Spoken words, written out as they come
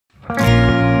Hello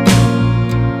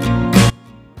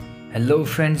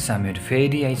friends, हामीहरु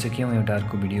फेरि आइसक्यौं एउटा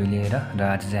अर्को भिडियो लिएर र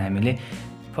आज चाहिँ हामीले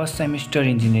फर्स्ट सेमिस्टर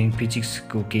इन्जिनियरिङ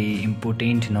फिजिक्सको केही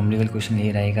इम्पोर्टेन्ट नम्बरिकल क्वेशन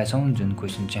लिएर आएका छौं, जुन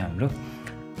क्वेशन चाहिँ हाम्रो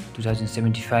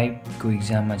 2075 को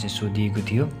एक्जाममा चाहिँ सोधिएको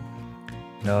थियो।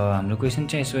 र हाम्रो क्वेशन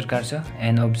चाहिँ यस प्रकार छ,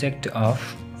 an object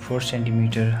of 4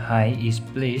 centimetre high is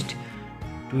placed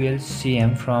 12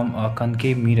 cm from a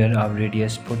concave mirror of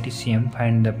radius 40 cm,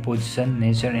 find the position,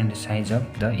 nature and size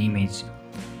of the image.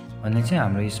 भन्ने चाहिँ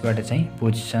हाम्रो यसबाट चाहिँ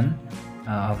पोजिसन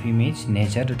अफ इमेज,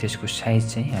 नेचर र त्यसको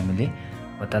साइज चाहिँ हामीले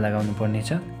पत्ता लगाउनु पर्ने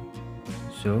छ।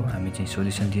 सो हामी चाहिँ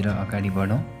सोल्युसनतिर अगाडि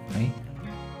बढौँ है।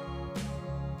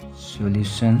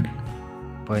 सोल्युसन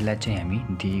पहिला चाहिँ हामी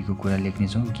दिएको कुरा लेख्ने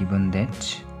छौँ, गिवन दैट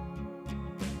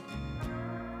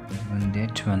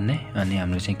भन्ने, अनि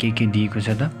हाम्रो चाहिँ के दिएको छ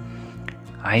त,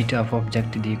 हाइट अफ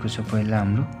अब्जेक्ट दिएको छ पहिला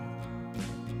हाम्रो,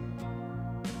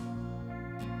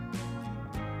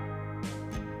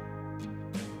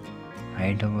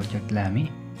 हाइट अफ अब्जेक्टलाई हामी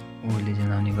ओले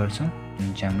जनाउने गर्छौं,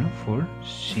 जुन चाहिँ हाम्रो 4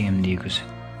 cm दिएको छ।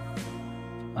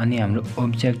 अनि हाम्रो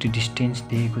अब्जेक्ट डिस्टेन्स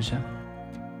दिएको छ,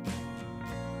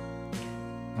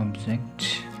 अब्जेक्ट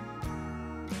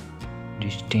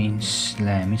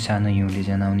डिस्टेन्सलाई हामी सानो युले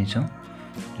जनाउने छौं,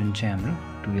 जुन चाहिँ हाम्रो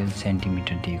 12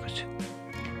 सेन्टिमिटर दिएको छ।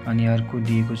 अनि अर्को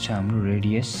दिएको छ हाम्रो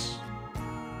रेडियस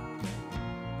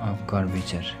अफ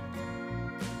कर्वेचर,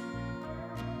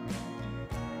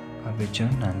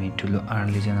 हामी ठुलो R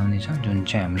ले जनाउने छौं, जुन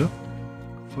चाहिँ हाम्रो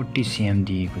 40 cm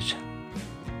दिएको छ।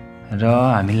 र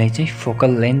हामीलाई चाहिँ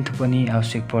फोकल लेन्थ पनि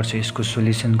आवश्यक पर्छ यसको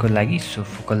सोल्युसनको लागि। सो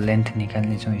फोकल लेन्थ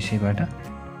निकाल्ने छौं यसैबाट,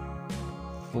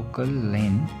 फोकल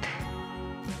लेन्थ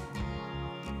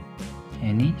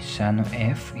यानी सानो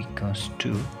f इक्वल्स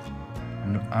टु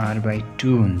हाम्रो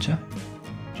r/2 हुन्छ,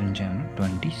 जुन चाहिँ हाम्रो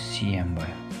 20 cm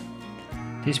भयो।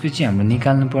 त्यसपछि हाम्रो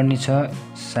निकाल्नु पर्ने छ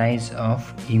साइज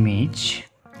अफ इमेज,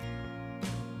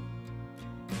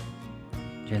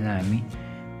 जसलाई हामी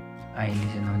I ले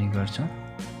जनाउने गर्छौं,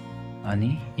 अनि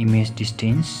इमेज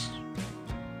डिस्टेन्स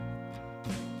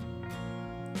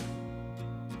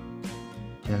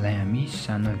जसलाई हामी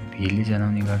सानो v ले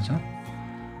जनाउने गर्छौं।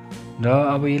 र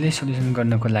अब यसलाई सोल्युसन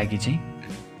गर्नको लागि चाहिँ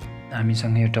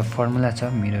हामीसँग एउटा फर्मुला छ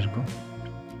मिररको,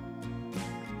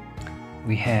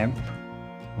 we have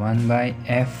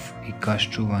 1/f equals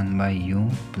to 1/u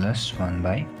plus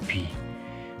 1/v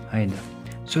है त।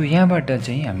 सो यहाँबाट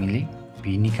चाहिँ हामीले v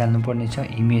निकाल्नु पर्ने छ,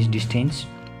 इमेज डिस्टेन्स।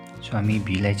 सो हामी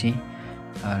v लाई चाहिँ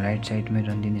राइट साइडमै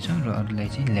राख्दिने छौं र अरूलाई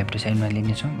चाहिँ लेफ्ट साइडमा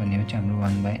लिने छौं, भनेको चाहिँ हाम्रो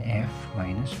 1/f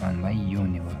minus 1/u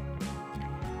हुने भयो।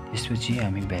 त्यसपछि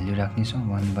हामी भ्यालु राख्ने छौं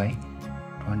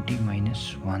 1/20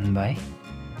 minus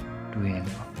 1/12।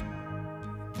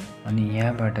 अनि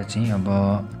यहाँबाट चाहिँ अब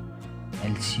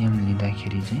एलसीएम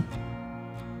लिँदाखेरि चाहिँ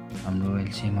हाम्रो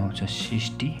एलसीएम आउँछ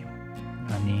 60,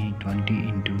 अनि 20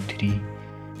 into 3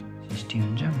 60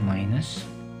 हुन्छ, माइनस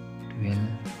 12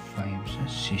 5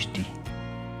 60।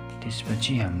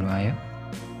 त्यसपछि हाम्रो आयो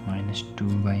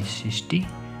 -2/60,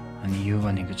 अनि यो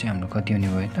भनेको चाहिँ हाम्रो कति हुने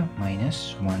भयो त,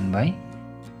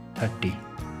 -1/30,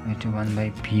 यो चाहिँ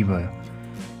 1/v भयो।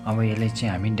 अब यसलाई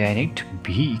चाहिँ हामी डाइरेक्ट v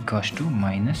इक्वल्स टु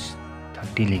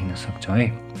 -30 लेख्न सक्छौं है।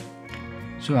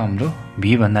 सो हाम्रो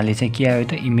v भन्नाले चाहिँ के आयो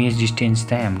त, इमेज डिस्टेन्स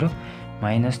चाहिँ हाम्रो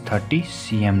 -30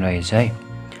 cm रहेछ है।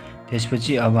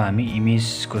 त्यसपछि अब हामी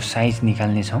इमेजको साइज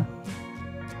निकाल्ने छौं।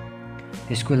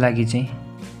 त्यसको लागि चाहिँ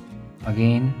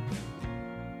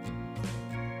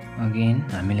अगेन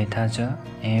हामीलाई थाहा छ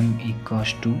m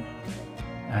इक्वल्स टु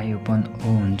I/O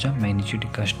हुन्छ, म्याग्निट्युड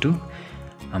इक्वल्स टु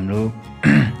हाम्रो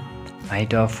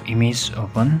height of image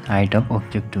upon height of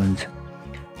object हुन्छ।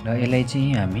 र यसलाई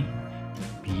चाहिँ हामी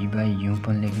v/u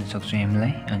पनि लेख्न सक्छौं m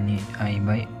लाई, अनि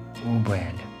I/O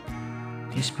भइहाल्यो।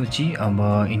 त्यसपछि अब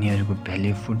यिनीहरुको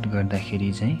भ्यालु पुट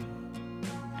गर्दाखेरि चाहिँ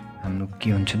हाम्रो के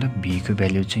हुन्छ त, v को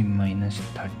भ्यालु चाहिँ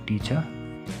 -30 छ,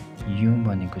 u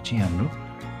भनेको चाहिँ हाम्रो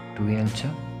 12 छ,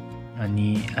 अनि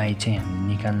I चाहिँ हामीले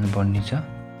निकाल्नु पर्ने छ,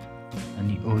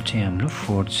 अनि O चाहिँ हाम्रो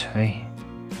 4 छ है।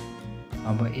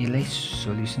 अब यसलाई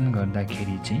सोल्युसन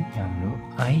गर्दाखेरि चाहिँ हाम्रो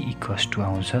I इक्वल्स टु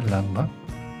आउँछ लगभग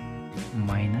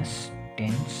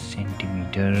 -10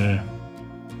 सेन्टिमिटर।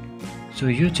 सो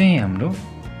यो चाहिँ हाम्रो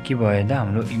के भयो त,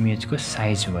 हाम्रो इमेजको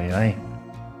साइज भयो है,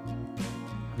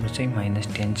 हाम्रो चाहिँ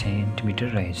 -10 सेन्टिमिटर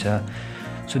रहेछ।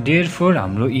 सो देयरफोर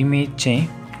हाम्रो इमेज चाहिँ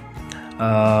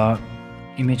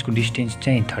इमेजको डिस्टेन्स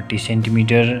चाहिँ 30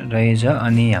 सेन्टिमिटर रहेछ,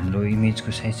 अनि हाम्रो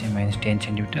इमेजको साइज चाहिँ -10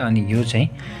 सेन्टिमिटर, अनि यो चाहिँ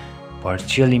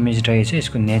भर्चुअल इमेज रहेछ।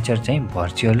 यसको नेचर चाहिँ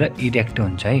भर्चुअल र इरेक्ट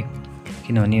हुन्छ है,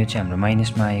 किनभने यो चाहिँ हाम्रो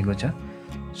माइनसमा आएको छ।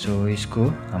 सो यसको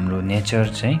हाम्रो नेचर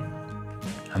चाहिँ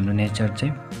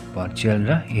भर्चुअल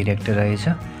र इरेक्ट रहेछ।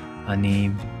 अनि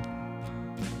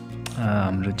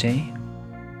हाम्रो चाहिँ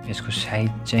यसको साइज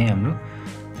चाहिँ हाम्रो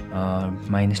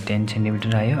 -10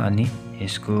 सेन्टिमिटर आयो अनि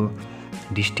यसको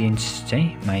डिस्टेन्स चाहिँ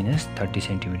 -30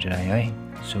 सेन्टिमिटर आयो है।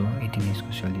 सो यति नै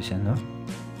यसको सोल्युसन हो।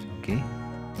 ओके।